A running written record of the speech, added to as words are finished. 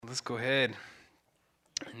Let's go ahead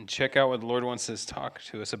and check out what the Lord wants to talk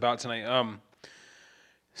to us about tonight.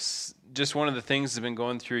 Just one of the things that's been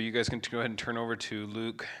going through, you guys can go ahead and turn over to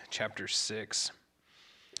Luke chapter 6.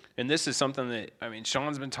 And this is something that,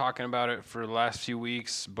 Sean's been talking about it for the last few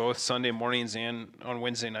weeks, both Sunday mornings and on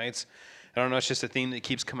Wednesday nights. I don't know, it's just a theme that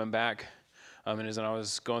keeps coming back. And as I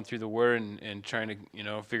was going through the Word and trying to,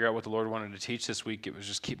 figure out what the Lord wanted to teach this week, it was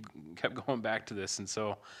just kept going back to this. And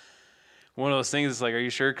so one of those things is like, are you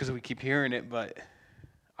sure? Because we keep hearing it, but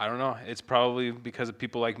I don't know. It's probably because of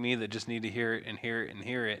people like me that just need to hear it and hear it and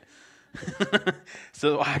hear it.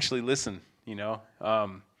 So they'll actually listen,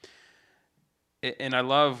 And I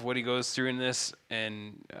love what he goes through in this.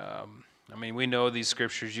 And, we know these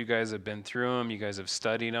scriptures. You guys have been through them. You guys have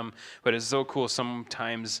studied them. But it's so cool.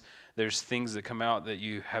 Sometimes there's things that come out that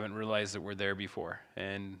you haven't realized that were there before.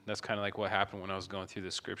 And that's kind of like what happened when I was going through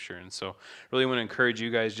the scripture. And so really want to encourage you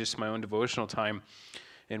guys, just my own devotional time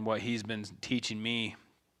and what he's been teaching me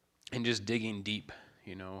and just digging deep,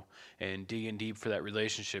 and digging deep for that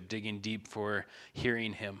relationship, digging deep for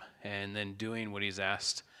hearing him and then doing what he's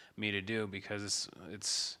asked me to do, because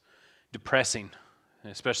it's depressing,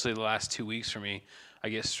 especially the last 2 weeks for me. I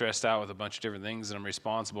get stressed out with a bunch of different things that I'm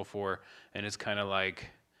responsible for, and it's kind of like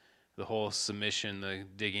the whole submission, the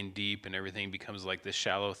digging deep and everything becomes like this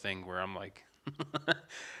shallow thing where I'm like,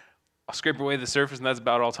 I'll scrape away the surface, and that's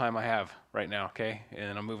about all time I have right now, okay?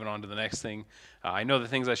 And I'm moving on to the next thing. I know the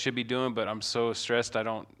things I should be doing, but I'm so stressed I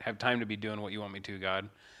don't have time to be doing what you want me to, God.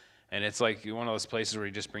 And it's like one of those places where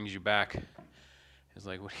he just brings you back. It's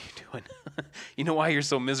like, what are you doing? You know why you're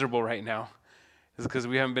so miserable right now? It's because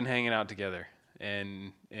we haven't been hanging out together.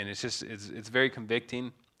 And it's just, it's very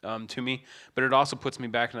convicting to me, but it also puts me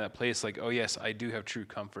back in that place like, oh yes, I do have true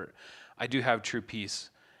comfort. I do have true peace.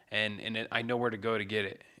 And I know where to go to get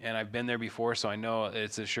it. And I've been there before, so I know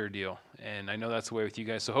it's a sure deal. And I know that's the way with you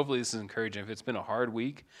guys. So hopefully this is encouraging. If it's been a hard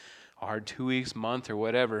week, a hard 2 weeks, month, or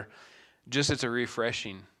whatever, just it's a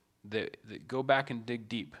refreshing that go back and dig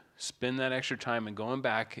deep. Spend that extra time and going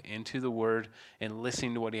back into the Word and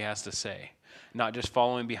listening to what he has to say. Not just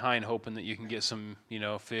following behind hoping that you can get some,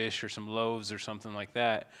 fish or some loaves or something like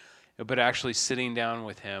that, but actually sitting down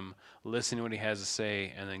with him, listening to what he has to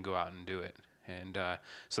say, and then go out and do it. And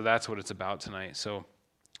so that's what it's about tonight. So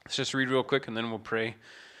let's just read real quick, and then we'll pray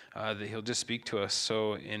that he'll just speak to us.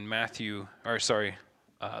 So in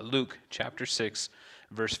Luke chapter 6,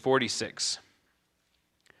 verse 46.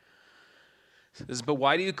 It says, "But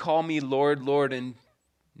why do you call me Lord, Lord, and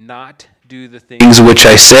not do the things which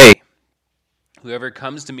I say? Whoever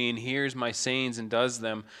comes to me and hears my sayings and does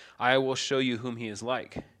them, I will show you whom he is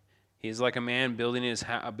like. He is like a man building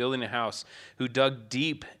a house, who dug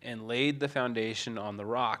deep and laid the foundation on the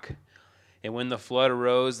rock. And when the flood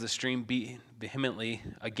arose, the stream beat vehemently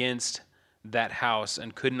against that house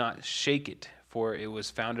and could not shake it, for it was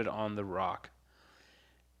founded on the rock.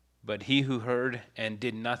 But he who heard and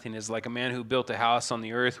did nothing is like a man who built a house on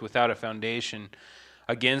the earth without a foundation,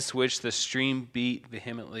 against which the stream beat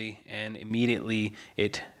vehemently, and immediately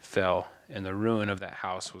it fell, and the ruin of that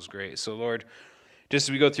house was great." So Lord, just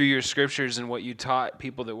as we go through your scriptures and what you taught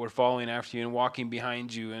people that were following after you and walking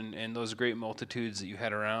behind you and those great multitudes that you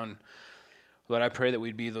had around, Lord, I pray that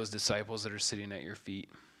we'd be those disciples that are sitting at your feet,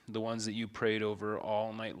 the ones that you prayed over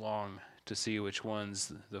all night long to see which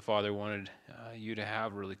ones the Father wanted you to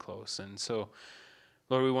have really close. And so,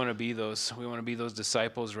 Lord, we want to be those. We want to be those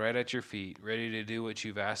disciples right at your feet, ready to do what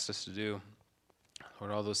you've asked us to do.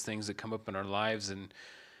 Lord, all those things that come up in our lives and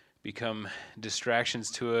become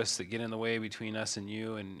distractions to us that get in the way between us and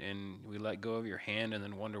you, and we let go of your hand and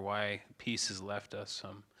then wonder why peace has left us.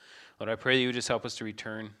 Lord, I pray that you would just help us to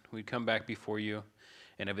return. We'd come back before you,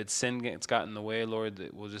 and if it's sin that's gotten in the way, Lord,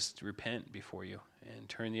 that we'll just repent before you and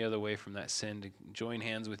turn the other way from that sin to join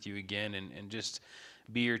hands with you again and just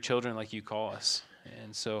be your children like you call us.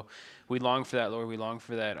 And so we long for that, Lord. We long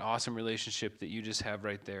for that awesome relationship that you just have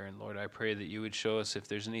right there. And Lord, I pray that you would show us if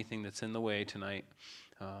there's anything that's in the way tonight,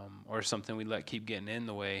 or something we let keep getting in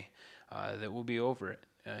the way, that we'll be over it.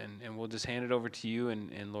 And we'll just hand it over to you,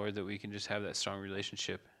 and Lord, that we can just have that strong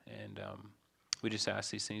relationship. And we just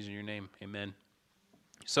ask these things in your name. Amen.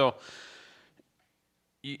 So,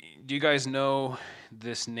 do you guys know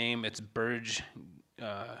this name? It's Burj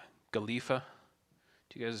Khalifa.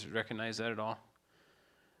 Do you guys recognize that at all?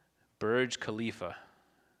 Burj Khalifa.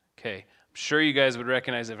 Okay. I'm sure you guys would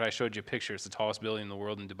recognize it if I showed you a picture. It's the tallest building in the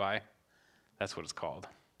world in Dubai. That's what it's called.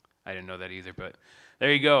 I didn't know that either, but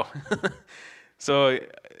there you go. So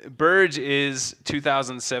Burj is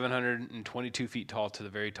 2,722 feet tall to the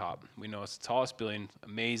very top. We know it's the tallest building.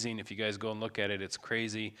 Amazing. If you guys go and look at it, it's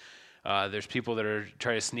crazy. There's people that are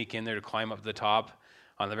trying to sneak in there to climb up to the top.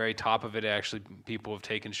 on the very top of it, actually, people have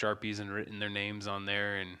taken Sharpies and written their names on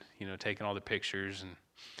there, and taken all the pictures. And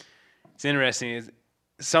it's interesting. It's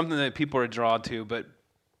something that people are drawn to. But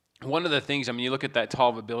one of the things, I mean, you look at that tall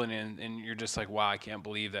of a building, and you're just like, wow, I can't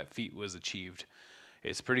believe that feat was achieved.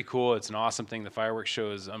 It's pretty cool. It's an awesome thing. The fireworks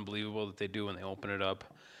show is unbelievable that they do when they open it up.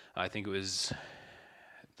 I think it was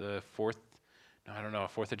the 4th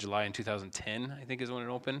of July in 2010, I think is when it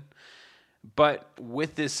opened. But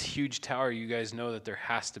with this huge tower, you guys know that there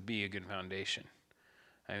has to be a good foundation.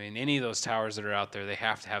 I mean, any of those towers that are out there, they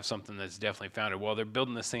have to have something that's definitely founded. Well, they're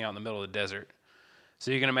building this thing out in the middle of the desert. So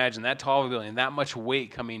you can imagine that tall of a building, that much weight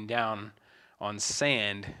coming down on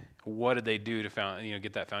sand. What did they do to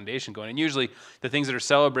get that foundation going? And usually the things that are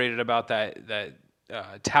celebrated about that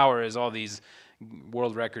tower is all these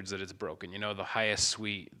world records that it's broken. The highest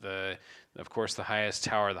suite, of course, the highest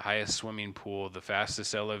tower, the highest swimming pool, the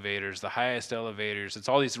fastest elevators, the highest elevators. It's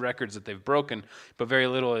all these records that they've broken, but very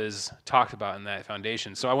little is talked about in that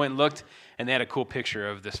foundation. So I went and looked, and they had a cool picture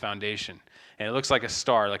of this foundation. And it looks like a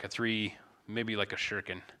star, like a 3, maybe like a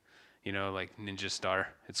shuriken, like ninja star.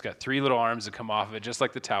 It's got 3 little arms that come off of it, just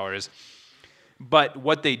like the tower is. But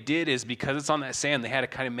what they did is, because it's on that sand, they had to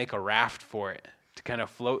kind of make a raft for it to kind of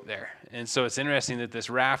float there. And so it's interesting that this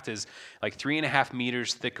raft is like 3.5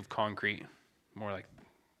 meters thick of concrete, more like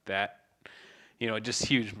that, just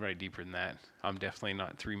huge, right, deeper than that. I'm definitely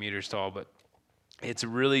not 3 meters tall, but it's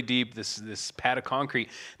really deep, this pad of concrete.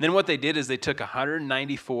 And then what they did is they took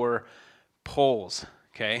 194 poles,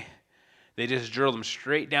 okay? They just drilled them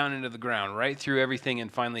straight down into the ground, right through everything,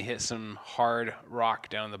 and finally hit some hard rock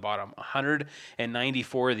down at the bottom.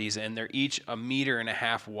 194 of these, and they're each 1.5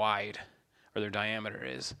 meters wide, or their diameter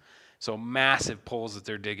is. So massive poles that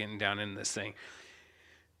they're digging down in this thing.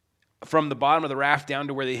 From the bottom of the raft down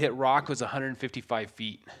to where they hit rock was 155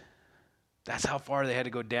 feet. That's how far they had to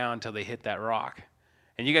go down until they hit that rock.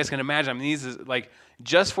 And you guys can imagine, I mean, these is like,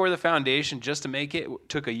 just for the foundation, just to make it,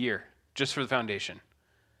 took a year, just for the foundation.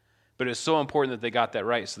 But it was so important that they got that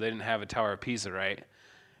right, so they didn't have a Tower of Pisa, right?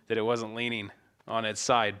 That it wasn't leaning on its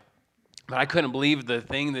side. But I couldn't believe the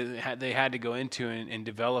thing that they had to go into in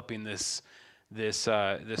developing this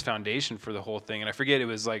foundation for the whole thing. And I forget, it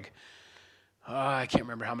was like, I can't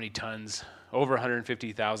remember how many tons, over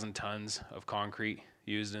 150,000 tons of concrete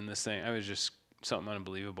used in this thing. It was just something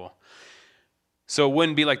unbelievable. So it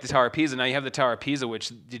wouldn't be like the Tower of Pisa. Now you have the Tower of Pisa,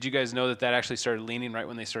 which, did you guys know that actually started leaning right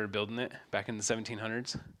when they started building it back in the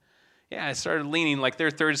 1700s? Yeah, it started leaning like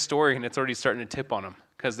their 3rd story, and it's already starting to tip on them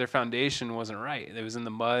because their foundation wasn't right. It was in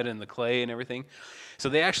the mud and the clay and everything. So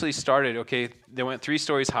they actually started, they went 3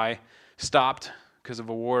 stories high, stopped because of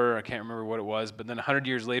a war. I can't remember what it was, but then 100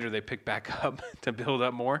 years later, they picked back up to build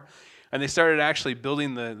up more. And they started actually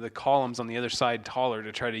building the columns on the other side taller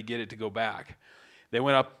to try to get it to go back. They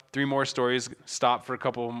went up 3 more stories, stopped for a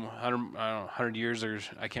couple 100 years, or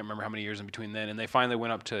I can't remember how many years in between then, and they finally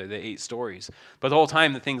went up to the 8 stories. But the whole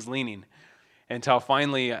time, the thing's leaning. Until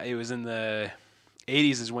finally, it was in the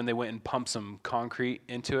 80s is when they went and pumped some concrete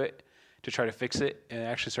into it to try to fix it, and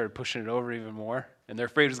actually started pushing it over even more. And they're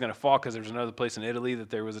afraid it was going to fall because there was another place in Italy that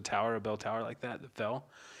there was a bell tower like that fell.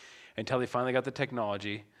 Until they finally got the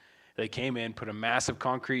technology. They came in, put a massive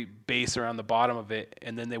concrete base around the bottom of it,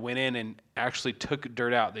 and then they went in and actually took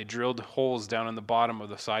dirt out. They drilled holes down in the bottom of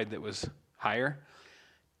the side that was higher,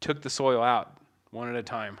 took the soil out one at a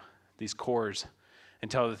time, these cores,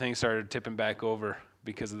 until the thing started tipping back over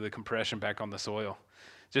because of the compression back on the soil.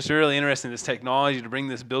 Just really interesting, this technology to bring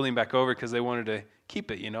this building back over because they wanted to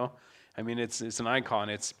keep it, I mean, it's an icon.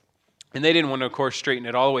 And they didn't want to, of course, straighten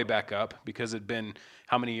it all the way back up because it'd been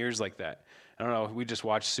how many years like that? I don't know, we just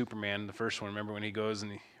watched Superman, the first one. Remember when he goes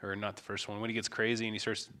or not the first one, when he gets crazy and he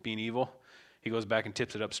starts being evil, he goes back and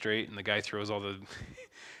tips it up straight, and the guy throws all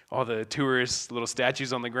the tourist little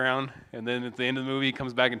statues on the ground, and then at the end of the movie, he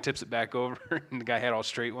comes back and tips it back over, and the guy had all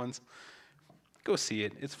straight ones. Go see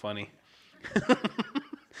it. It's funny.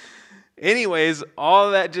 Anyways, all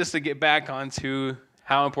of that just to get back onto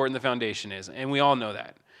how important the foundation is, and we all know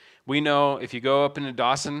that. We know if you go up into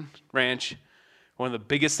Dawson Ranch, one of the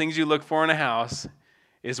biggest things you look for in a house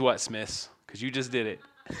is what, Smiths? Because you just did it.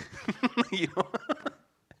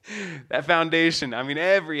 That foundation. I mean,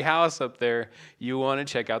 every house up there, you want to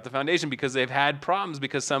check out the foundation because they've had problems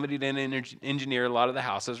because somebody didn't engineer a lot of the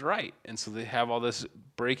houses right. And so they have all this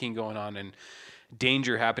breaking going on and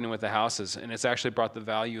danger happening with the houses. And it's actually brought the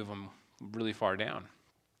value of them really far down.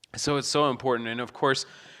 So it's so important. And of course,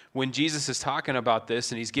 when Jesus is talking about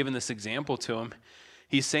this and he's giving this example to them,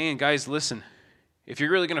 he's saying, guys, listen, if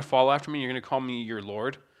you're really going to follow after me, you're going to call me your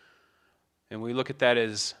Lord. And we look at that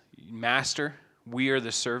as master. We are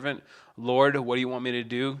the servant. Lord, what do you want me to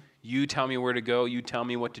do? You tell me where to go. You tell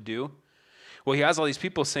me what to do. Well, he has all these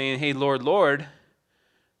people saying, hey, Lord, Lord,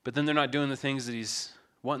 but then they're not doing the things that he's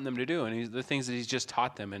wanting them to do, and the things that he's just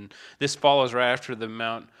taught them. And this follows right after the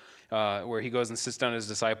Mount where he goes and sits down with his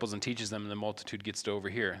disciples and teaches them, and the multitude gets to over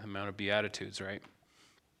here, the Mount of Beatitudes, right?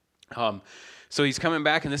 So he's coming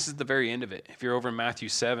back, and this is the very end of it. If you're over in Matthew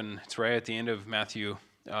 7, it's right at the end of Matthew,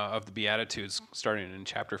 of the Beatitudes, starting in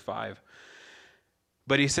chapter 5.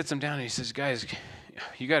 But he sits them down, and he says, guys,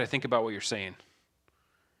 you got to think about what you're saying.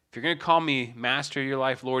 If you're going to call me master of your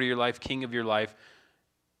life, Lord of your life, king of your life,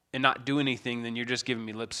 and not do anything, then you're just giving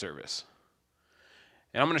me lip service.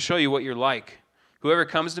 And I'm going to show you what you're like. Whoever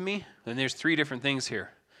comes to me, and there's 3 different things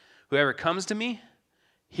here. Whoever comes to me,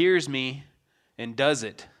 hears me, and does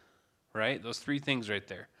it. Right? Those 3 things right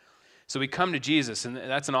there. So we come to Jesus, and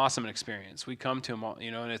that's an awesome experience. We come to him,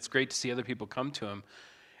 and it's great to see other people come to him.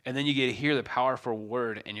 And then you get to hear the powerful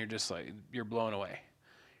word, and you're just like, you're blown away.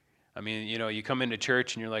 I mean, you come into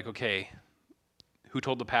church, and you're like, okay, who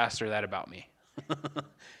told the pastor that about me?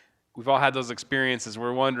 We've all had those experiences.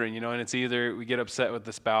 We're wondering, and it's either we get upset with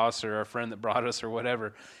the spouse or our friend that brought us or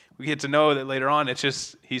whatever. We get to know that later on it's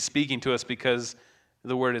just he's speaking to us because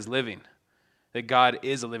the word is living, that God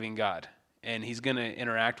is a living God, and he's going to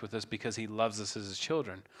interact with us because he loves us as his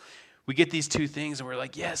children. We get these 2 things, and we're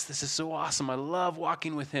like, yes, this is so awesome. I love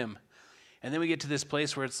walking with him. And then we get to this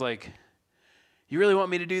place where it's like, you really want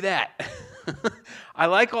me to do that? I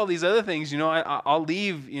like all these other things, I'll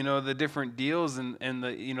leave, the different deals and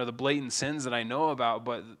the, the blatant sins that I know about,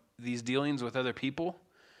 but these dealings with other people,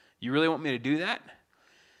 you really want me to do that?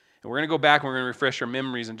 And we're going to go back and we're going to refresh our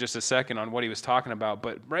memories in just a second on what he was talking about.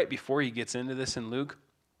 But right before he gets into this in Luke,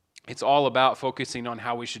 it's all about focusing on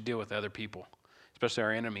how we should deal with other people, especially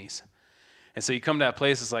our enemies. And so you come to that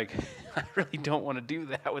place, it's like, I really don't want to do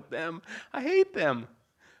that with them. I hate them.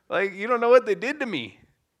 Like, you don't know what they did to me,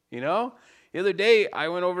 The other day, I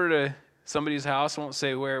went over to somebody's house. I won't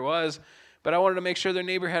say where it was, but I wanted to make sure their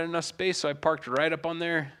neighbor had enough space, so I parked right up on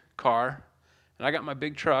their car, and I got my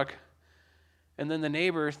big truck. And then the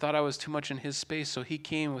neighbor thought I was too much in his space, so he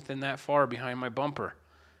came within that far behind my bumper.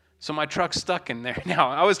 So my truck's stuck in there. Now,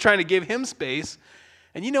 I was trying to give him space,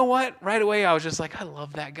 and you know what? Right away, I was just like, I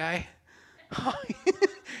love that guy.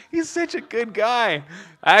 He's such a good guy.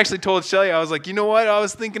 I actually told Shelly, I was like, you know what I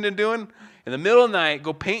was thinking of doing? In the middle of the night,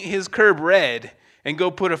 go paint his curb red and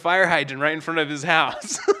go put a fire hydrant right in front of his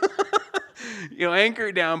house. Anchor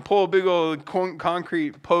it down, pull a big old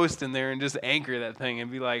concrete post in there and just anchor that thing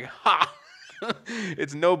and be like, ha,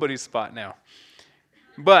 it's nobody's spot now.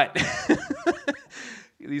 But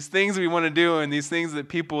these things we want to do and these things that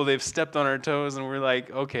people, they've stepped on our toes and we're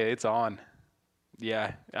like, okay, it's on.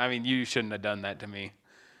 Yeah, I mean, you shouldn't have done that to me.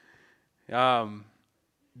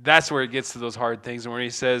 That's where it gets to those hard things, and where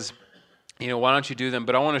he says, why don't you do them?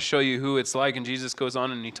 But I want to show you who it's like. And Jesus goes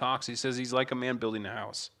on and he talks. He says he's like a man building a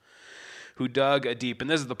house who dug a deep. And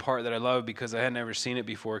this is the part that I love because I had never seen it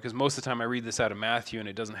before. Because most of the time I read this out of Matthew and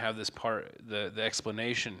it doesn't have this part, the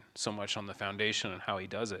explanation so much on the foundation and how he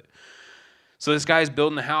does it. So this guy's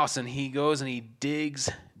building a house and he goes and he digs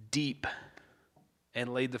deep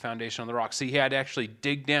and laid the foundation on the rock. So he had to actually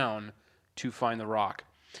dig down to find the rock.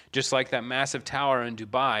 Just like that massive tower in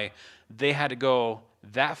Dubai, they had to go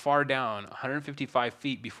that far down, 155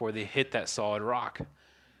 feet, before they hit that solid rock.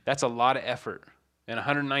 That's a lot of effort. And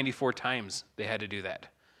 194 times they had to do that.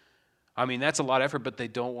 I mean, that's a lot of effort, but they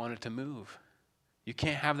don't want it to move. You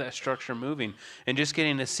can't have that structure moving. And just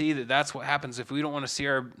getting to see that that's what happens if we don't want to see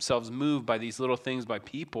ourselves moved by these little things, by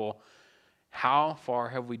people, how far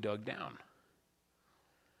have we dug down?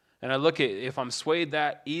 And I look at, if I'm swayed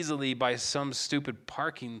that easily by some stupid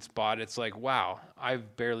parking spot, it's like, wow,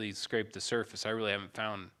 I've barely scraped the surface. I really haven't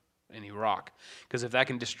found any rock. Because if that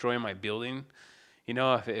can destroy my building,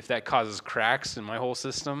 if that causes cracks in my whole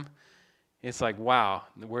system, it's like, wow,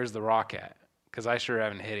 where's the rock at? Because I sure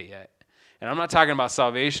haven't hit it yet. And I'm not talking about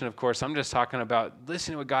salvation, of course. I'm just talking about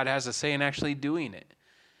listening to what God has to say and actually doing it.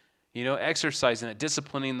 Exercising it,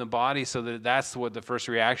 disciplining the body so that that's what the first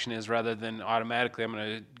reaction is rather than automatically I'm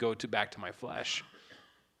going to go back to my flesh.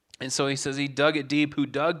 And so he says he dug it deep, who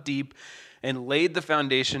dug deep and laid the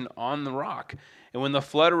foundation on the rock. And when the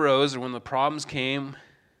flood arose or when the problems came,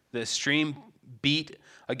 the stream beat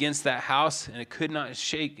against that house and it could not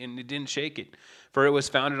shake, and it didn't shake it, for it was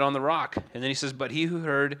founded on the rock. And then he says, but he who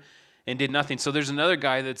heard and did nothing. So there's another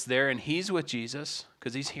guy that's there and he's with Jesus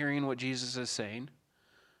because he's hearing what Jesus is saying.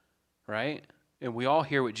 Right? And we all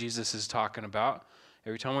hear what Jesus is talking about.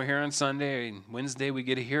 Every time we're here on Sunday and Wednesday, we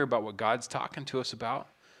get to hear about what God's talking to us about.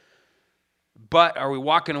 But are we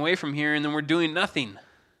walking away from here and then we're doing nothing?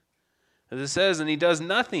 As it says, and he does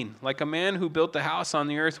nothing, like a man who built the house on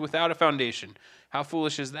the earth without a foundation. How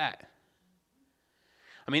foolish is that?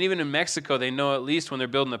 I mean, even in Mexico, they know at least when they're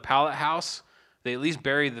building a pallet house, they at least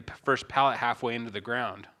bury the first pallet halfway into the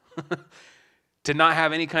ground. To not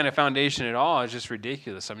have any kind of foundation at all is just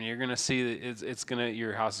ridiculous. I mean, you're going to see that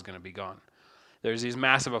your house is going to be gone. There's these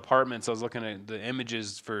massive apartments. I was looking at the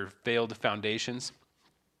images for failed foundations.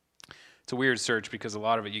 It's a weird search because a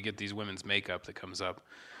lot of it, you get these women's makeup that comes up.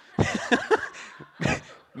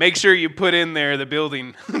 Make sure you put in there the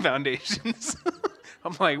building foundations.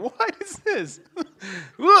 I'm like, what is this?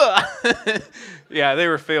 Yeah, they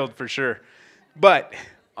were failed for sure. But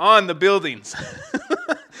on the buildings,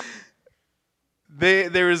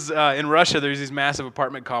 there was in Russia, there's these massive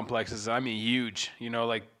apartment complexes. I mean, huge,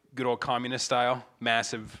 like good old communist style,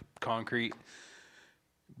 massive concrete,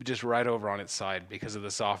 just right over on its side because of the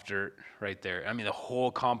soft dirt right there. I mean, the whole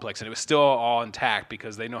complex, and it was still all intact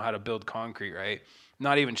because they know how to build concrete, right?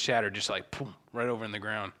 Not even shattered, just like boom, right over in the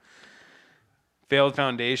ground. Failed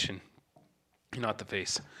foundation, not the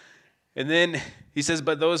face. And then he says,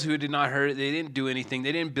 but those who did not hurt, they didn't do anything.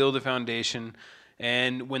 They didn't build a foundation.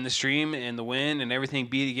 And when the stream and the wind and everything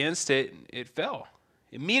beat against it, it fell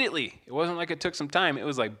immediately. It wasn't like it took some time. It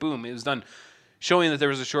was like, boom, it was done, showing that there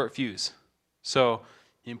was a short fuse. So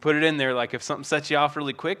you put it in there, like if something sets you off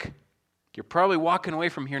really quick, you're probably walking away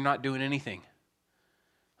from here not doing anything.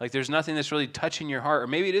 Like there's nothing that's really touching your heart, or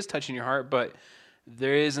maybe it is touching your heart, but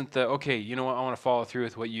there isn't okay, you know what, I want to follow through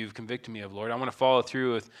with what you've convicted me of, Lord. I want to follow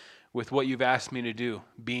through with what you've asked me to do,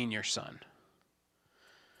 being your son.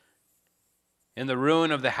 And the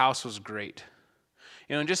ruin of the house was great.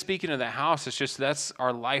 And just speaking of that house, it's just that's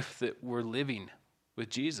our life that we're living with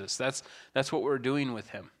Jesus. That's what we're doing with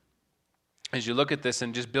him. As you look at this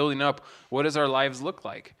and just building up, what does our lives look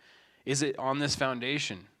like? Is it on this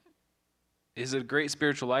foundation? Is it a great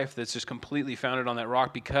spiritual life that's just completely founded on that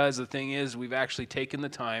rock? Because the thing is, we've actually taken the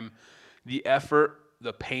time, the effort,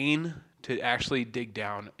 the pain to actually dig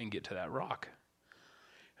down and get to that rock.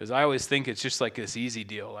 Because I always think it's just like this easy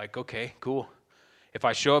deal. Like, okay, cool. If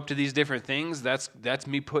I show up to these different things, that's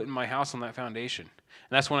me putting my house on that foundation.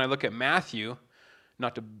 And that's when I look at Matthew,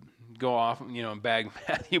 not to go off, and bag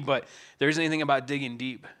Matthew, but there's anything about digging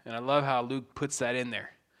deep. And I love how Luke puts that in there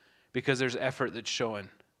because there's effort that's showing.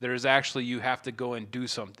 There's actually, you have to go and do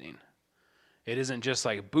something. It isn't just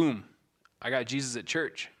like, boom, I got Jesus at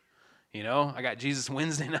church. I got Jesus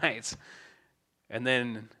Wednesday nights. And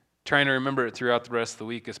then trying to remember it throughout the rest of the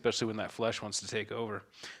week, especially when that flesh wants to take over.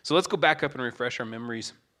 So let's go back up and refresh our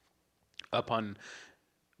memories up on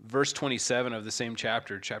verse 27 of the same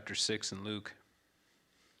chapter 6 in Luke.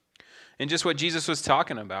 And just what Jesus was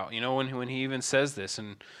talking about, when he even says this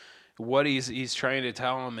and what he's trying to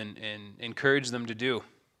tell them and encourage them to do.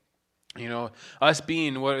 Us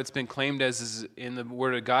being what it's been claimed as is in the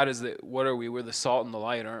Word of God is that what are we? We're the salt and the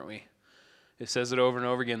light, aren't we? It says it over and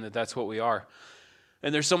over again that that's what we are.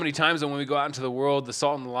 And there's so many times that when we go out into the world, the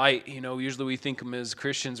salt and the light, usually we think of them as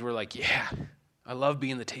Christians, we're like, yeah, I love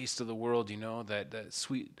being the taste of the world, that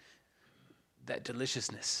sweet, that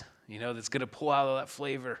deliciousness, that's going to pull out all that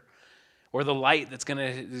flavor. Or the light that's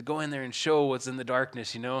going to go in there and show what's in the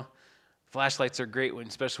darkness, Flashlights are great,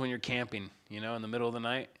 especially when you're camping, in the middle of the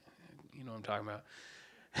night. You know what I'm talking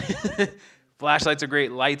about. Flashlights are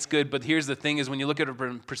great, light's good, but here's the thing is when you look at it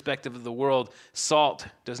from the perspective of the world, salt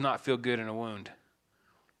does not feel good in a wound.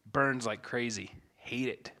 Burns like crazy. Hate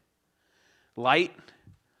it. Light,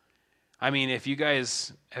 if you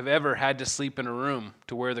guys have ever had to sleep in a room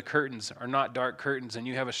to where the curtains are not dark curtains and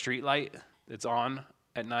you have a street light that's on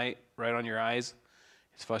at night right on your eyes,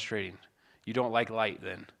 it's frustrating. You don't like light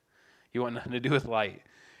then. You want nothing to do with light.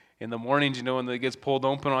 In the mornings, when it gets pulled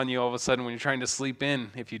open on you all of a sudden when you're trying to sleep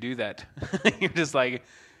in, if you do that, you're just like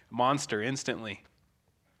a monster instantly.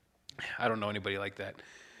 I don't know anybody like that.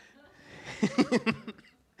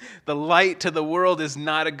 The light to the world is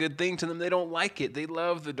not a good thing to them. They don't like it. They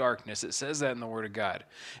love the darkness. It says that in the Word of God.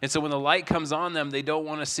 And so when the light comes on them, they don't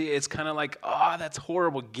want to see it. It's kind of like, that's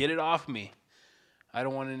horrible. Get it off me. I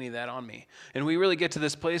don't want any of that on me. And we really get to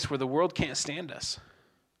this place where the world can't stand us.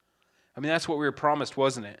 That's what we were promised,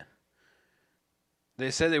 wasn't it?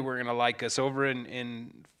 They said they were going to like us. Over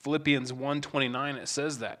in Philippians 1:29, it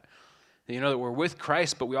says that. That we're with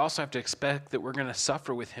Christ, but we also have to expect that we're going to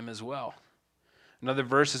suffer with him as well. Another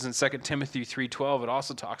verse is in 2 Timothy 3:12. It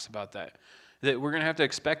also talks about that we're going to have to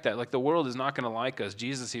expect that. Like the world is not going to like us.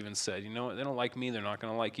 Jesus even said, they don't like me. They're not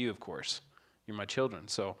going to like you, of course. You're my children.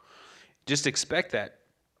 So just expect that.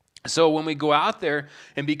 So when we go out there,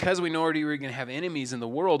 and because we know already we're going to have enemies in the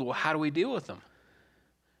world, well, how do we deal with them?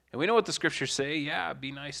 And we know what the scriptures say. Yeah,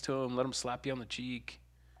 be nice to them. Let them slap you on the cheek.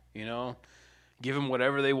 you know, give them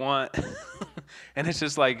whatever they want. And it's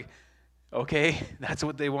just like, okay, that's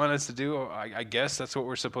what they want us to do. I guess that's what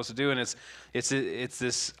we're supposed to do. And it's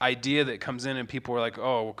this idea that comes in, and people are like,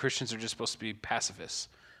 oh, well, Christians are just supposed to be pacifists.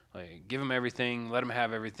 Like, give them everything, let them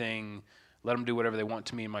have everything, let them do whatever they want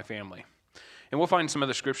to me and my family. And we'll find some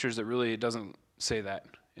other scriptures that really, it doesn't say that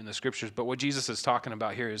in the scriptures. But what Jesus is talking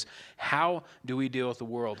about here is, how do we deal with the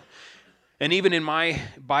world? And even in my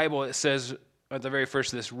Bible, it says at the very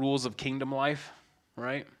first, this rules of kingdom life,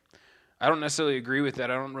 right? I don't necessarily agree with that.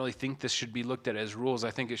 I don't really think this should be looked at as rules.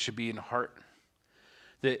 I think it should be in heart.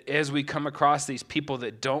 That as we come across these people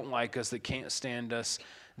that don't like us, that can't stand us,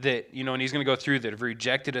 that, you know, and he's going to go through that have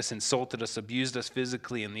rejected us, insulted us, abused us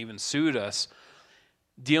physically, and even sued us.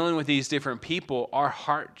 Dealing with these different people, our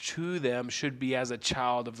heart to them should be as a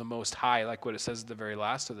child of the Most High, like what it says at the very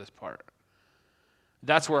last of this part.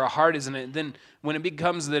 That's where our heart is in it. Then when it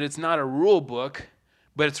becomes that it's not a rule book,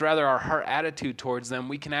 but it's rather our heart attitude towards them,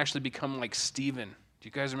 we can actually become like Stephen. Do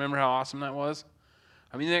you guys remember how awesome that was?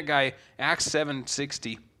 I mean, that guy, Acts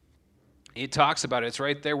 7:60, it talks about it. It's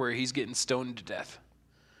right there where he's getting stoned to death,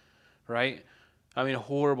 right? I mean, a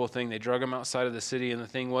horrible thing. They drug him outside of the city, and the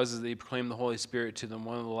thing was is they proclaimed the Holy Spirit to them.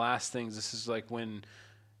 One of the last things, this is like when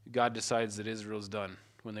God decides that Israel's done,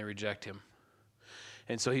 when they reject him.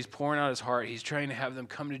 And so he's pouring out his heart. He's trying to have them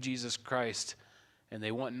come to Jesus Christ, and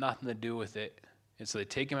they want nothing to do with it. And so they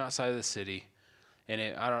take him outside of the city.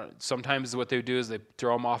 And sometimes what they would do is they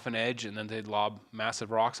throw him off an edge, and then they'd lob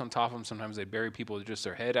massive rocks on top of him. Sometimes they bury people with just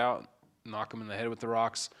their head out, knock them in the head with the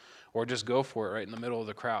rocks, or just go for it right in the middle of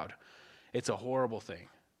the crowd. It's a horrible thing,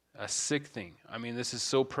 a sick thing. I mean, this is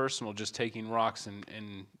so personal, just taking rocks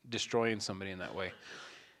and destroying somebody in that way.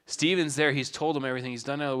 Stephen's there. He's told them everything. He's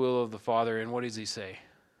done out of the will of the Father. And what does he say? He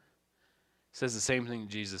says the same thing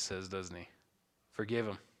Jesus says, doesn't he? Forgive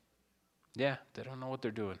them. Yeah, they don't know what they're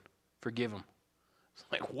doing. Forgive them. It's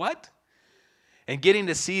like, what? And getting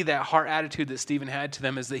to see that heart attitude that Stephen had to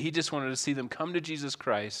them is that he just wanted to see them come to Jesus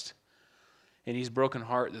Christ, and he's broken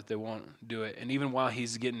heart that they won't do it. And even while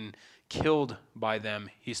he's getting killed by them,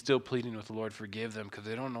 he's still pleading with the Lord, forgive them, because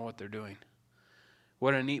they don't know what they're doing.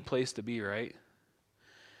 What a neat place to be, right?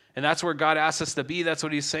 And that's where God asks us to be. That's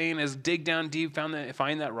what he's saying is dig down deep,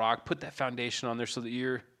 find that rock, put that foundation on there so that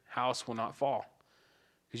your house will not fall.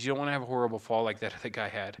 Because you don't want to have a horrible fall like that guy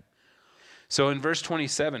had. So in verse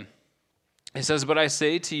 27, it says, but I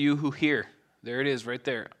say to you who hear, there it is right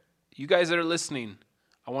there. You guys that are listening,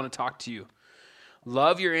 I want to talk to you.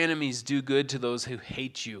 Love your enemies, do good to those who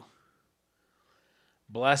hate you.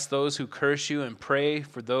 Bless those who curse you, and pray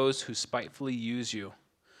for those who spitefully use you.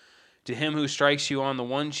 To him who strikes you on the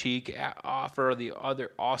one cheek, offer the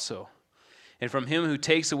other also. And from him who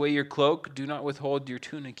takes away your cloak, do not withhold your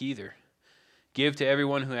tunic either. Give to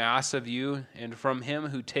everyone who asks of you, and from him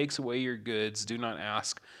who takes away your goods, do not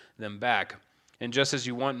ask them back. And just as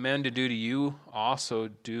you want men to do to you, also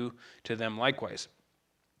do to them likewise.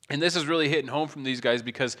 And this is really hitting home from these guys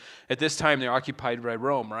because at this time they're occupied by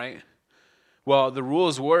Rome, right? Well, the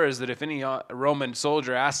rules were is that if any Roman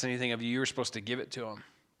soldier asked anything of you, you were supposed to give it to him.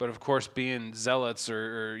 But of course, being zealots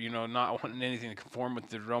or not wanting anything to conform with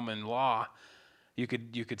the Roman law, you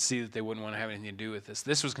could see that they wouldn't want to have anything to do with this.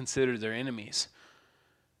 This was considered their enemies.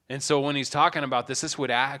 And so when he's talking about this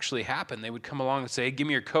would actually happen. They would come along and say, hey, give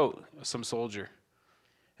me your coat, some soldier.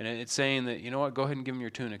 And it's saying that, you know what, go ahead and give him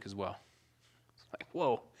your tunic as well. It's like,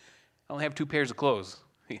 whoa, I only have 2 pairs of clothes.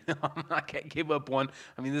 I can't give up one.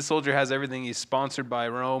 I mean, this soldier has everything. He's sponsored by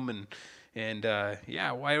Rome, and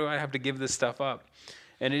why do I have to give this stuff up?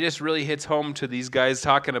 And it just really hits home to these guys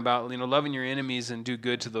talking about, loving your enemies and do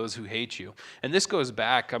good to those who hate you. And this goes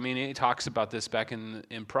back. I mean, it talks about this back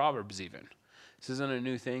in Proverbs even. This isn't a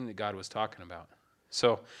new thing that God was talking about.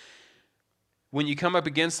 So when you come up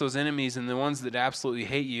against those enemies and the ones that absolutely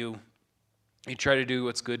hate you, you try to do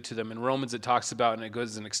what's good to them. In Romans, it talks about, and it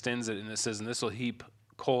goes and extends it, and it says, and this will heap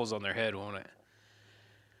coals on their head, won't it?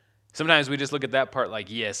 Sometimes we just look at that part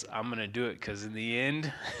like, yes, I'm going to do it because in the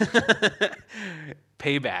end,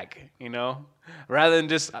 payback, Rather than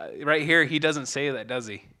just, right here, he doesn't say that, does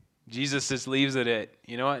he? Jesus just leaves it at,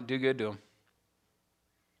 you know what, do good to them.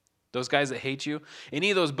 Those guys that hate you,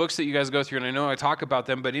 any of those books that you guys go through, and I know I talk about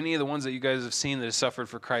them, but any of the ones that you guys have seen that have suffered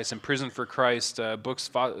for Christ, imprisoned for Christ,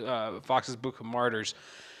 Fox's Book of Martyrs,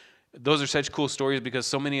 those are such cool stories because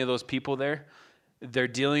so many of those people there, they're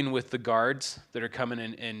dealing with the guards that are coming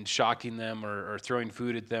in and shocking them or throwing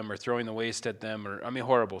food at them or throwing the waste at them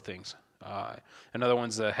horrible things. Another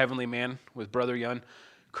one's the Heavenly Man with Brother Yun.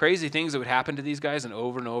 Crazy things that would happen to these guys, and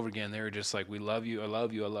over again, they were just like, we love you, I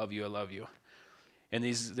love you, I love you, I love you. And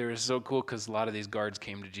they were so cool because a lot of these guards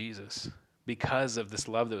came to Jesus. because of this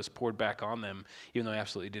love that was poured back on them, even though they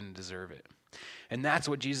absolutely didn't deserve it. And that's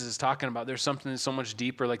what Jesus is talking about. There's something that's so much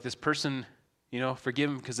deeper. Like this person, forgive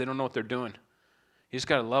them because they don't know what they're doing. You just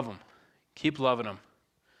got to love them. Keep loving them.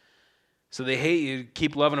 So they hate you,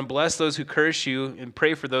 keep loving them. Bless those who curse you and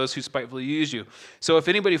pray for those who spitefully use you. So if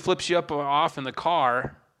anybody flips you up or off in the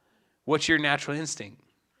car, what's your natural instinct?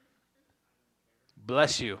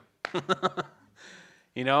 Bless you.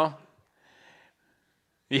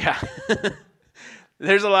 Yeah.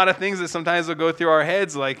 There's a lot of things that sometimes will go through our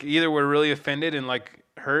heads. Like either we're really offended and like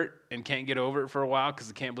hurt and can't get over it for a while because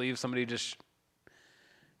I can't believe somebody just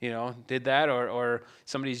did that, or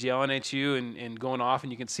somebody's yelling at you and going off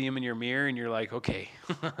and you can see him in your mirror and you're like, okay,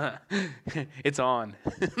 it's on.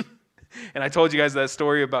 And I told you guys that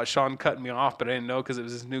story about Sean cutting me off, but I didn't know because it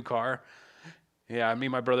was his new car. Yeah, me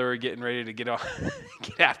and my brother were getting ready to get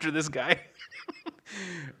after this guy.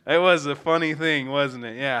 It was a funny thing, wasn't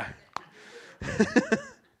it? Yeah.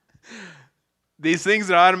 These things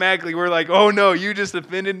that automatically we're like, oh no, you just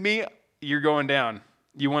offended me, you're going down.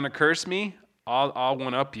 You want to curse me? I'll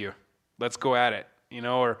one-up you. Let's go at it.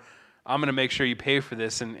 Or I'm going to make sure you pay for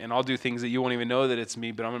this, and I'll do things that you won't even know that it's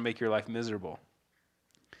me, but I'm going to make your life miserable.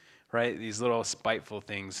 Right? These little spiteful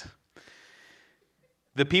things.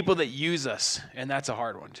 The people that use us, and that's a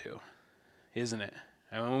hard one too, isn't it?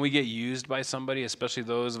 And when we get used by somebody, especially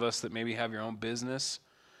those of us that maybe have your own business,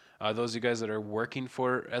 those of you guys that are working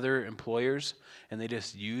for other employers, and they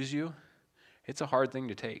just use you, it's a hard thing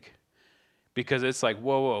to take. Because it's like,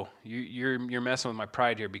 whoa, you're messing with my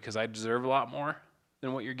pride here because I deserve a lot more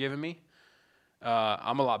than what you're giving me.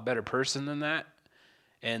 I'm a lot better person than that.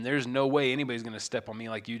 And there's no way anybody's going to step on me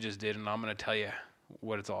like you just did, and I'm going to tell you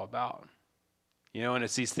what it's all about. And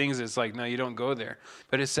it's these things that's like, no, you don't go there.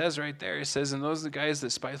 But it says right there, it says, and those are the guys that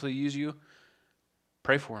spitefully use you,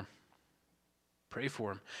 pray for them. Pray for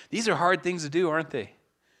them. These are hard things to do, aren't they?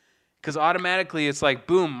 Because automatically it's like,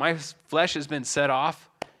 boom, my flesh has been set off.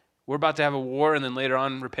 We're about to have a war, and then later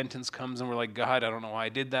on repentance comes, and we're like, God, I don't know why I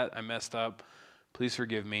did that. I messed up. Please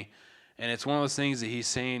forgive me. And it's one of those things that he's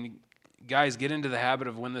saying, guys, get into the habit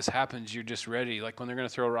of when this happens, you're just ready. Like when they're going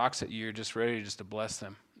to throw rocks at you, you're just ready just to bless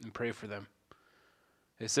them and pray for them.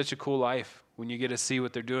 It's such a cool life when you get to see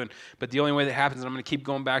what they're doing. But the only way that happens, and I'm going to keep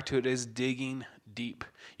going back to it, is digging deep.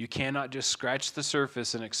 You cannot just scratch the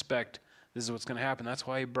surface and expect this is what's going to happen. That's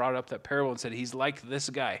why he brought up that parable and said he's like this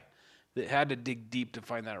guy that had to dig deep to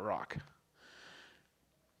find that rock.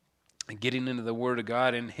 And getting into the Word of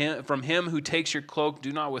God. And from him who takes your cloak,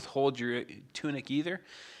 do not withhold your tunic either.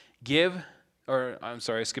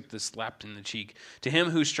 I skipped the slapped in the cheek. To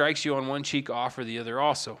him who strikes you on one cheek, offer the other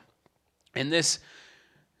also. And this,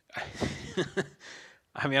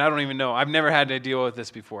 I don't even know. I've never had to deal with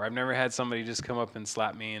this before. I've never had somebody just come up and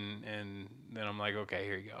slap me and then I'm like, okay,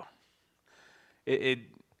 here you go.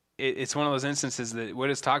 It's one of those instances that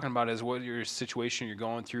what it's talking about is what your situation you're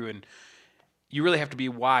going through, and you really have to be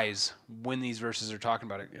wise when these verses are talking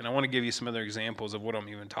about it. And I want to give you some other examples of what I'm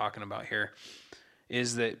even talking about here,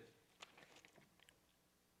 is that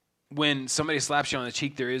when somebody slaps you on the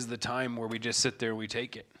cheek, there is the time where we just sit there and we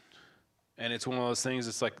take it. And it's one of those things,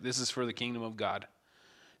 it's like, this is for the kingdom of God.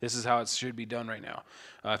 This is how it should be done right now.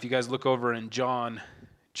 If you guys look over in John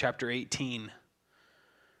chapter 18,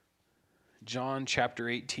 John chapter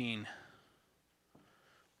 18.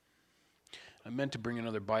 I meant to bring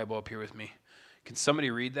another Bible up here with me. Can somebody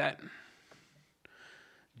read that?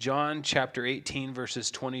 John chapter 18, verses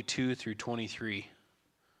 22 through 23.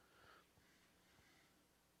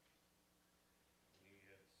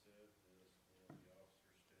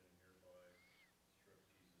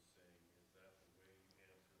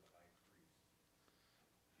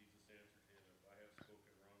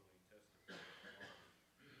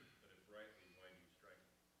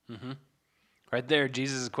 Mm-hmm. Right there,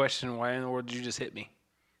 Jesus' question, why in the world did you just hit me?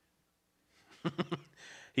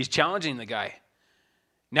 He's challenging the guy.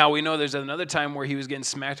 Now we know there's another time where he was getting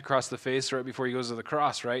smacked across the face right before he goes to the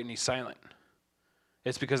cross, right? And he's silent.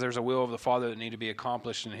 It's because there's a will of the Father that needed to be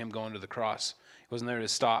accomplished in him going to the cross. He wasn't there to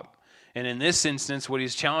stop. And in this instance, what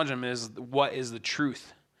he's challenging him is, what is the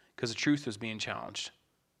truth? Because the truth was being challenged.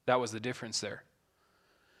 That was the difference there.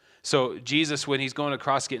 So Jesus, when he's going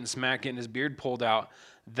across, getting smacked, getting his beard pulled out,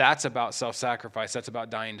 that's about self-sacrifice. That's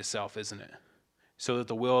about dying to self, isn't it? So that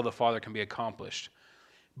the will of the Father can be accomplished.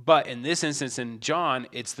 But in this instance, in John,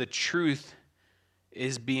 it's the truth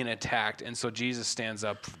is being attacked. And so Jesus stands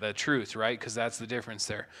up for the truth, right? Because that's the difference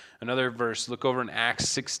there. Another verse, look over in Acts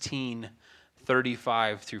 16,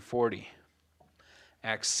 35 through 40.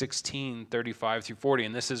 Acts 16, 35 through 40.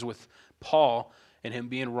 And this is with Paul and him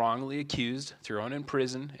being wrongly accused, thrown in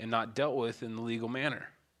prison, and not dealt with in the legal manner.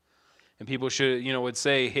 And people would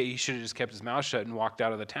say, hey, he should have just kept his mouth shut and walked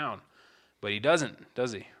out of the town. But he doesn't,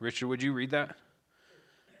 does he? Richard, would you read that?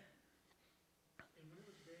 And when it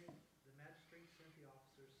was day, the magistrate sent the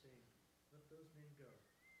officers, saying, let those men go.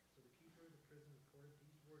 So the keeper of the prison reported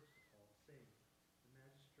these words to Paul, saying, the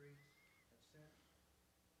magistrates have sent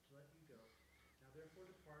to let you go. Now therefore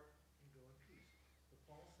depart and go in peace. But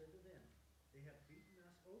Paul said to them, they have beaten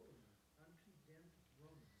us openly, uncondemned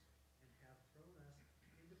Romans, and have thrown us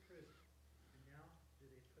into prison. And now do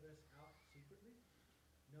they put us out secretly?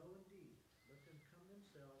 No, indeed. Let them come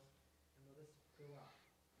themselves, and let us go out.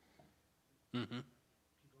 Mm-hmm.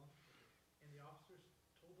 Keep going. Okay. And the officers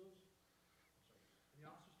told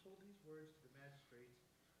these words to the magistrates,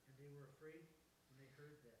 and they were afraid when they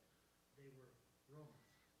heard that they were Romans.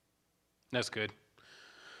 That's good.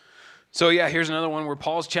 So yeah, here's another one where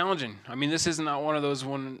Paul's challenging. I mean, this is not one of those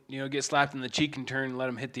get slapped in the cheek and turn and let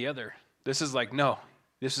him hit the other. This is like, no,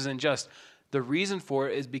 this is unjust. The reason for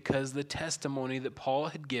it is because the testimony that Paul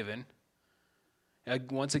had given,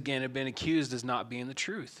 once again, had been accused as not being the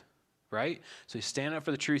truth, right? So he's standing up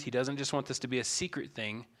for the truth. He doesn't just want this to be a secret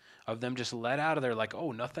thing of them just let out of there like,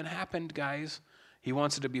 oh, nothing happened, guys. He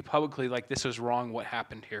wants it to be publicly like this was wrong, what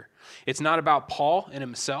happened here. It's not about Paul and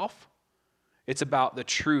himself. It's about the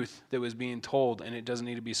truth that was being told, and it doesn't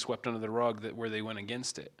need to be swept under the rug where they went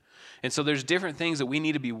against it. And so there's different things that we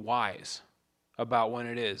need to be wise about when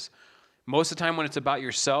it is. Most of the time when it's about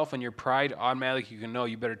yourself and your pride, automatically you can know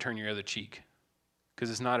you better turn your other cheek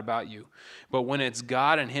because it's not about you. But when it's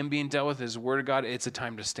God and him being dealt with, his word of God, it's a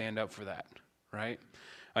time to stand up for that, right?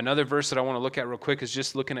 Another verse that I want to look at real quick is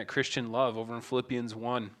just looking at Christian love over in Philippians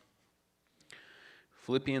 1.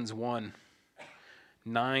 Philippians 1.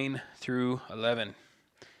 9 through 11.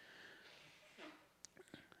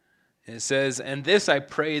 It says, and this I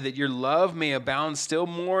pray that your love may abound still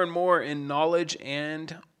more and more in knowledge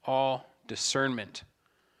and all discernment.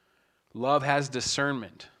 Love has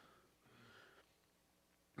discernment.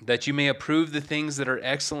 That you may approve the things that are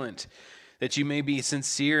excellent, that you may be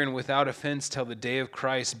sincere and without offense till the day of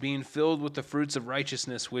Christ, being filled with the fruits of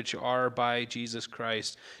righteousness which are by Jesus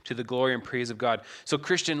Christ, to the glory and praise of God. So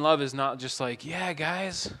Christian love is not just like, yeah,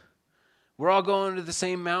 guys, we're all going to the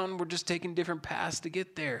same mountain. We're just taking different paths to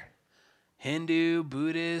get there. Hindu,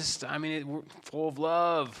 Buddhist, we're full of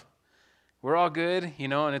love. We're all good,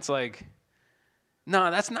 and it's like, no,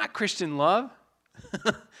 that's not Christian love.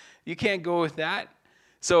 You can't go with that.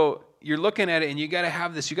 So you're looking at it, and you got to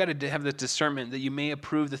have this. You got to have the discernment that you may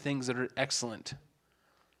approve the things that are excellent.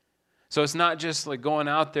 So it's not just like going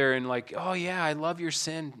out there and like, oh yeah, I love your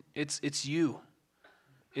sin. It's you.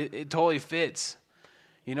 It totally fits.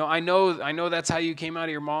 I know that's how you came out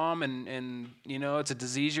of your mom, and it's a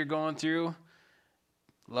disease you're going through.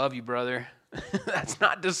 Love you, brother. That's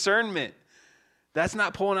not discernment. That's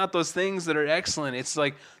not pulling out those things that are excellent. It's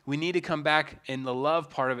like we need to come back, and the love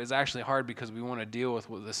part of it is actually hard because we want to deal with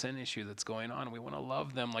the sin issue that's going on. We want to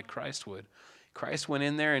love them like Christ would. Christ went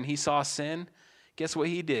in there and he saw sin. Guess what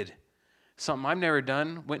he did? Something I've never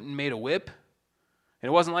done. Went and made a whip. And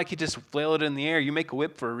it wasn't like he just flailed it in the air. You make a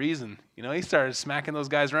whip for a reason. He started smacking those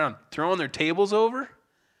guys around, throwing their tables over.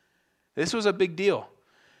 This was a big deal.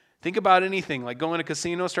 Think about anything, like going to a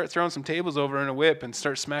casino, start throwing some tables over in a whip and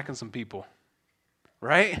start smacking some people.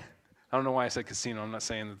 Right? I don't know why I said casino. I'm not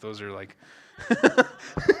saying that those are like...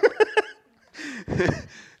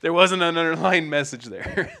 There wasn't an underlying message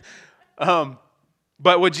there.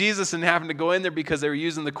 But with Jesus and having to go in there because they were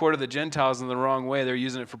using the court of the Gentiles in the wrong way, they were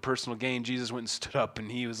using it for personal gain, Jesus went and stood up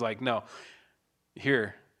and he was like, no,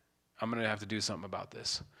 here, I'm going to have to do something about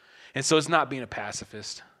this. And so it's not being a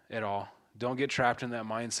pacifist at all. Don't get trapped in that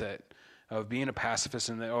mindset of being a pacifist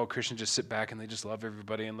and that, Christians just sit back and they just love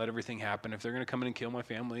everybody and let everything happen. If they're going to come in and kill my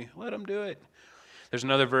family, let them do it. There's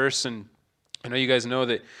another verse, and I know you guys know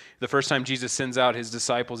that the first time Jesus sends out his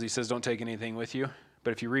disciples, he says, don't take anything with you.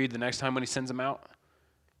 But if you read the next time when he sends them out,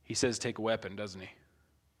 he says, take a weapon, doesn't he?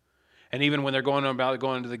 And even when they're going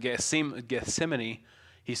to the Gethsemane,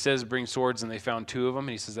 he says, bring swords, and they found 2 of them,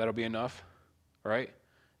 and he says, that'll be enough. All right?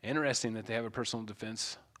 Interesting that they have a personal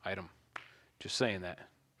defense item. Just saying that.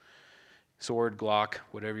 Sword, Glock,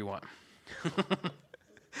 whatever you want.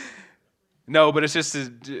 No, but it's just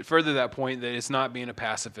to further that point that it's not being a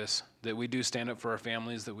pacifist, that we do stand up for our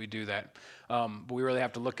families, that we do that. But we really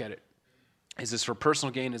have to look at it. Is this for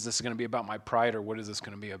personal gain? Is this going to be about my pride, or what is this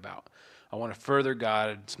going to be about? I want to further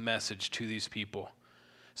God's message to these people.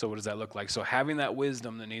 So what does that look like? So having that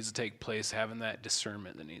wisdom that needs to take place, having that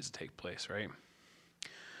discernment that needs to take place, right?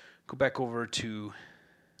 Go back over to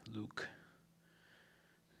Luke.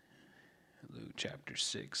 Luke chapter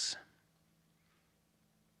 6.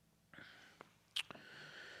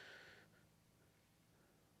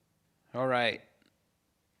 All right.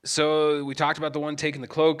 So we talked about the one taking the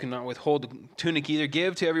cloak and not withhold the tunic either.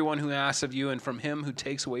 Give to everyone who asks of you, and from him who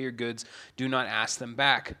takes away your goods, do not ask them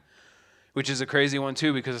back. Which is a crazy one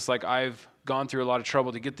too, because it's like I've gone through a lot of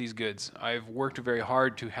trouble to get these goods. I've worked very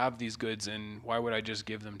hard to have these goods, and why would I just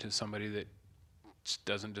give them to somebody that just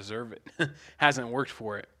doesn't deserve it, hasn't worked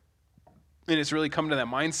for it? And it's really come to that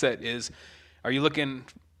mindset is, are you looking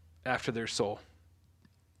after their soul?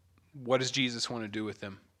 What does Jesus want to do with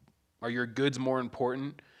them? Are your goods more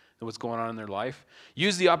important than what's going on in their life?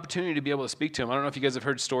 Use the opportunity to be able to speak to them. I don't know if you guys have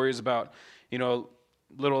heard stories about,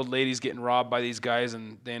 little old ladies getting robbed by these guys,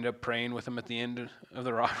 and they end up praying with them at the end of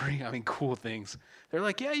the robbery. I mean, cool things. They're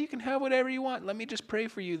like, yeah, you can have whatever you want. Let me just pray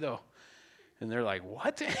for you, though. And they're like,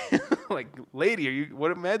 what? Like, lady,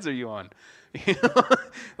 what meds are you on?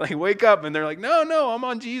 Like, wake up. And they're like, no, I'm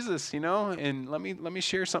on Jesus, and let me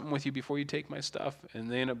share something with you before you take my stuff.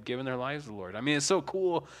 And they end up giving their lives to the Lord. I mean, it's so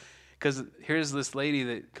cool, because here's this lady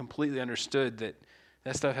that completely understood that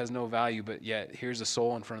stuff has no value, but yet here's a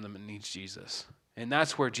soul in front of them that needs Jesus. And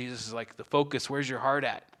that's where Jesus is like the focus. Where's your heart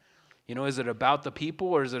at? Is it about the people,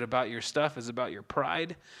 or is it about your stuff? Is it about your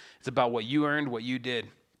pride? It's about what you earned, what you did.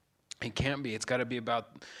 It can't be. It's got to be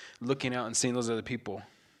about looking out and seeing those other people.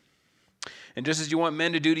 And just as you want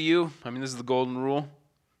men to do to you, I mean, this is the golden rule.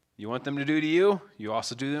 You want them to do to you, you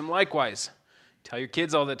also do them likewise. Tell your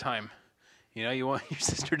kids all the time. You want your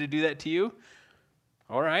sister to do that to you?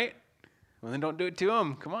 All right. Well, then don't do it to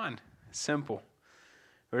them. Come on. It's simple.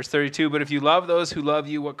 Verse 32, but if you love those who love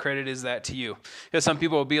you, what credit is that to you? Because some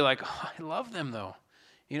people will be like, oh, I love them though.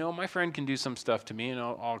 My friend can do some stuff to me, and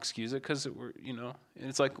I'll excuse it because and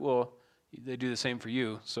it's like, well, they do the same for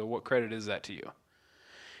you, so what credit is that to you?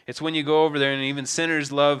 It's when you go over there, and even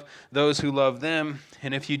sinners love those who love them,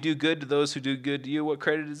 and if you do good to those who do good to you, what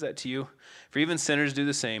credit is that to you? For even sinners do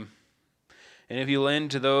the same. And if you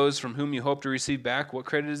lend to those from whom you hope to receive back, what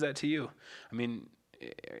credit is that to you? I mean,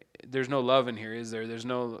 there's no love in here, is there? There's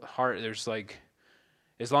no heart. There's like,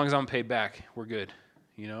 as long as I'm paid back, we're good,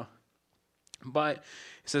 But it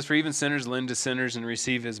says, for even sinners lend to sinners and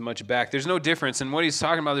receive as much back. There's no difference. And what he's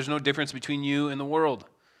talking about, there's no difference between you and the world.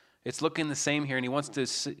 It's looking the same here, and he wants to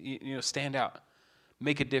stand out,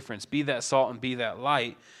 make a difference, be that salt and be that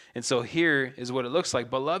light. And so here is what it looks like.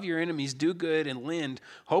 But love your enemies, do good, and lend,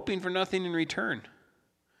 hoping for nothing in return.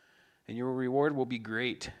 And your reward will be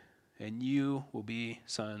great, and you will be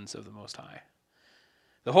sons of the Most High.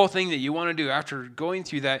 The whole thing that you want to do after going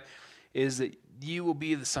through that is that you will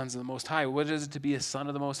be the sons of the Most High. What is it to be a son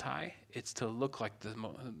of the Most High? It's to look like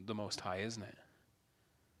the Most High, isn't it?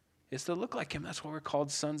 It's to look like him. That's why we're called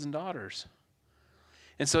sons and daughters.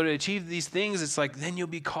 And so to achieve these things, it's like then you'll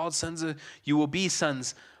be called you will be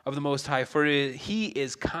sons of the Most High. For he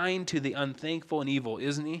is kind to the unthankful and evil,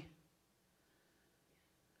 isn't he?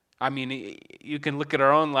 I mean, you can look at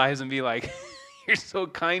our own lives and be like, you're so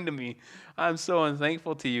kind to me. I'm so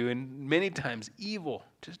unthankful to you. And many times evil,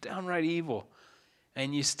 just downright evil.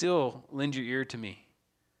 And you still lend your ear to me.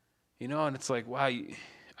 And it's like, wow.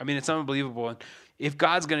 It's unbelievable. And if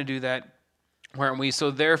God's going to do that, why aren't we? So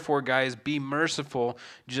therefore, guys, be merciful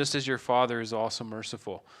just as your Father is also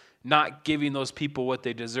merciful. Not giving those people what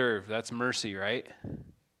they deserve. That's mercy, right?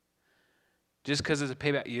 Just because it's a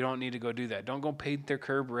payback, you don't need to go do that. Don't go paint their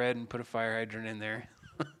curb red and put a fire hydrant in there.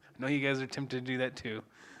 I know you guys are tempted to do that too.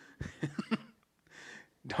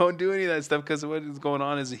 Don't do any of that stuff, because what is going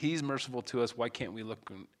on is he's merciful to us. Why can't we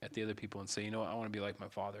look at the other people and say, you know what, I want to be like my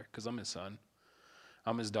Father because I'm his son.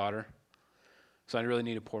 I'm his daughter. So I really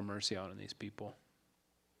need to pour mercy out on these people.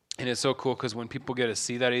 And it's so cool because when people get to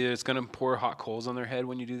see that, either it's going to pour hot coals on their head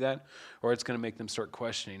when you do that, or it's going to make them start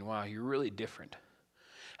questioning, wow, you're really different.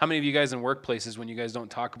 How many of you guys in workplaces, when you guys don't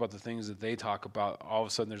talk about the things that they talk about, all of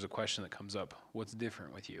a sudden there's a question that comes up, what's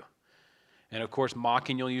different with you? And of course,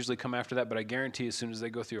 mocking you'll usually come after that, but I guarantee as soon as they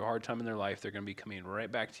go through a hard time in their life, they're going to be coming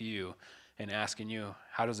right back to you and asking you,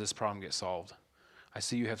 how does this problem get solved? I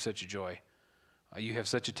see you have such a joy. You have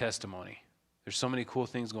such a testimony. There's so many cool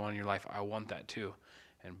things going on in your life. I want that too.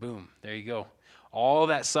 And boom, there you go. All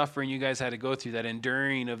that suffering you guys had to go through, that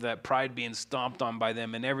enduring of that pride being stomped on by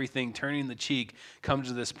them and everything, turning the cheek, comes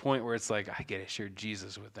to this point where it's like, I get to share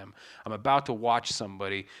Jesus with them. I'm about to watch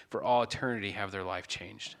somebody for all eternity have their life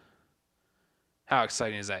changed. How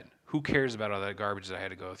exciting is that? Who cares about all that garbage that I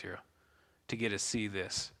had to go through to get to see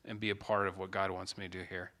this and be a part of what God wants me to do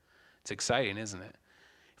here? It's exciting, isn't it?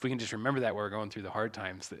 If we can just remember that while we're going through the hard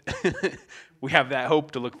times, that we have that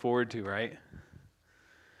hope to look forward to, right?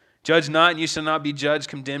 Judge not, and you shall not be judged.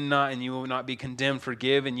 Condemn not, and you will not be condemned.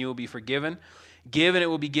 Forgive, and you will be forgiven. Give, and it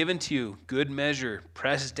will be given to you. Good measure,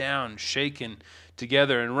 pressed down, shaken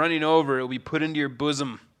together, and running over, it will be put into your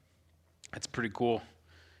bosom. That's pretty cool.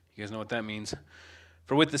 You guys know what that means.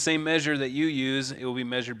 For with the same measure that you use, it will be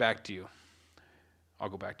measured back to you. I'll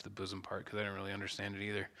go back to the bosom part because I didn't really understand it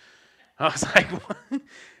either. I was like, what?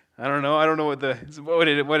 I don't know. I don't know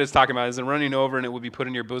what it's talking about. Is it running over and it will be put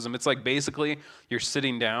in your bosom? It's like basically you're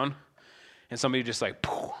sitting down and somebody just like,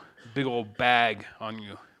 poof, big old bag on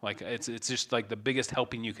you. Like it's just like the biggest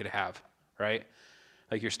helping you could have, right?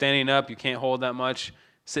 Like you're standing up, you can't hold that much.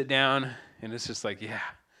 Sit down, and it's just like, yeah,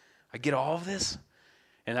 I get all of this.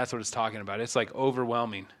 And that's what it's talking about. It's like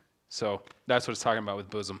overwhelming. So that's what it's talking about with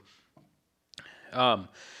bosom.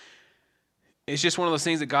 It's just one of those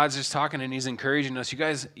things that God's just talking and he's encouraging us. You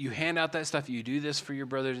guys, you hand out that stuff. You do this for your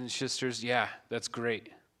brothers and sisters. Yeah, that's great.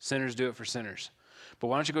 Sinners do it for sinners. But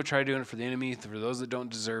why don't you go try doing it for the enemy, for those that don't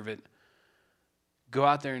deserve it? Go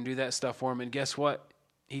out there and do that stuff for them. And guess what?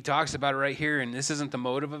 He talks about it right here, and this isn't the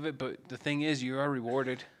motive of it, but the thing is, you are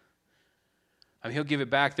rewarded. I mean, he'll give it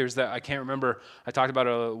back. There's that, I can't remember, I talked about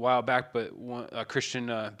it a while back, but a Christian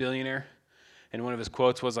billionaire, and one of his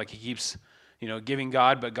quotes was like, he keeps, giving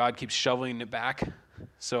God, but God keeps shoveling it back.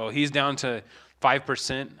 So he's down to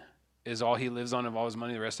 5% is all he lives on of all his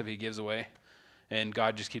money. The rest of it he gives away, and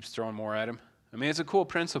God just keeps throwing more at him. I mean, it's a cool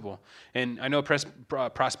principle. And I know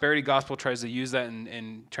Prosperity Gospel tries to use that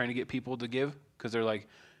and trying to get people to give, because they're like,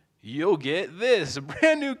 you'll get this, a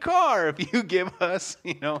brand new car if you give us,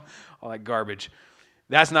 all that garbage.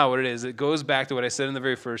 That's not what it is. It goes back to what I said in the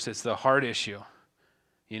very first. It's the heart issue.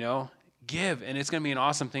 Give, and it's going to be an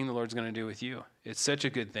awesome thing the Lord's going to do with you. It's such a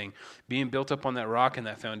good thing. Being built up on that rock and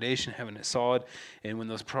that foundation, having it solid, and when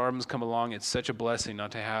those problems come along, it's such a blessing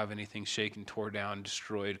not to have anything shaken, tore down,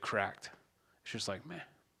 destroyed, cracked. It's just like, man,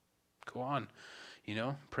 go on,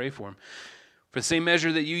 pray for him. For the same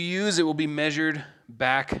measure that you use, it will be measured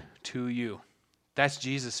back to you. That's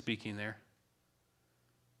Jesus speaking there.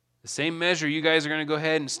 The same measure you guys are going to go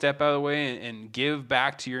ahead and step out of the way and give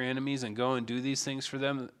back to your enemies and go and do these things for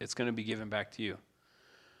them, it's going to be given back to you.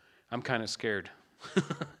 I'm kind of scared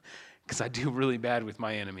because I do really bad with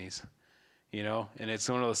my enemies, and it's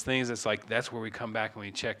one of those things that's like, that's where we come back and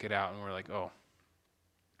we check it out and we're like, oh,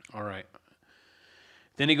 all right.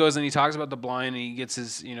 Then he goes and he talks about the blind, and he gets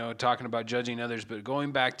his, talking about judging others. But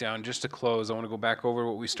going back down, just to close, I want to go back over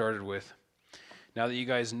what we started with. Now that you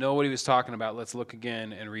guys know what he was talking about, let's look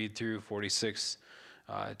again and read through 46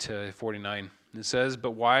 to 49. It says,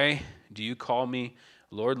 but why do you call me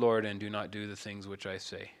Lord, Lord, and do not do the things which I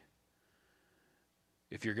say?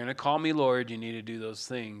 If you're going to call me Lord, you need to do those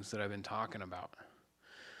things that I've been talking about.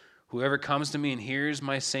 Whoever comes to me and hears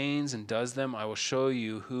my sayings and does them, I will show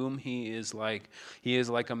you whom he is like. He is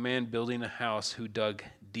like a man building a house who dug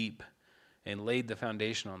deep and laid the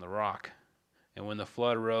foundation on the rock. And when the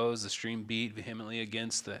flood rose, the stream beat vehemently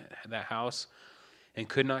against that house and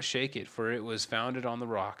could not shake it, for it was founded on the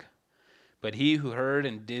rock. But he who heard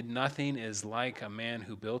and did nothing is like a man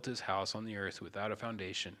who built his house on the earth without a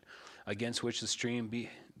foundation, against which the stream beat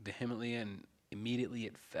vehemently, and immediately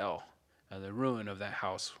it fell. The ruin of that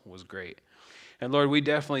house was great. And Lord, we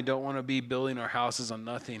definitely don't want to be building our houses on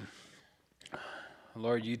nothing.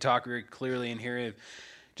 Lord, you talk very clearly in here,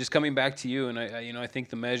 just coming back to you. And I think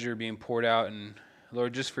the measure being poured out, and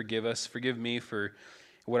Lord, just forgive us. Forgive me for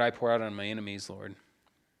what I pour out on my enemies, Lord.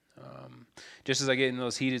 Just as I get in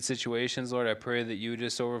those heated situations, Lord, I pray that you would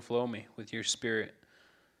just overflow me with your spirit,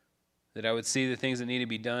 that I would see the things that need to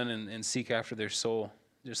be done and seek after their soul,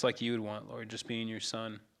 just like you would want, Lord, just being your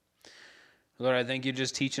son. Lord, I thank you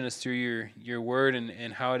just teaching us through your word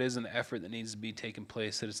and how it is an effort that needs to be taking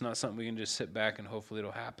place, that it's not something we can just sit back and hopefully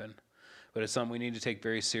it'll happen, but it's something we need to take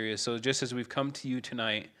very serious. So just as we've come to you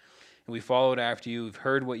tonight and we followed after you, we've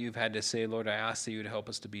heard what you've had to say, Lord, I ask that you would help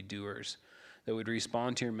us to be doers, that we'd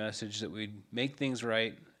respond to your message, that we'd make things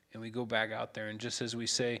right, and we go back out there. And just as we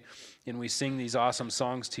say, and we sing these awesome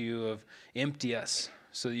songs to you of empty us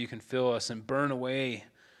so that you can fill us and burn away,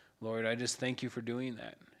 Lord, I just thank you for doing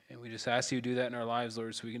that. And we just ask you to do that in our lives,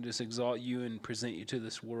 Lord, so we can just exalt you and present you to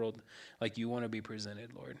this world like you want to be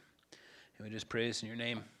presented, Lord. And we just pray this in your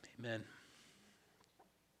name. Amen.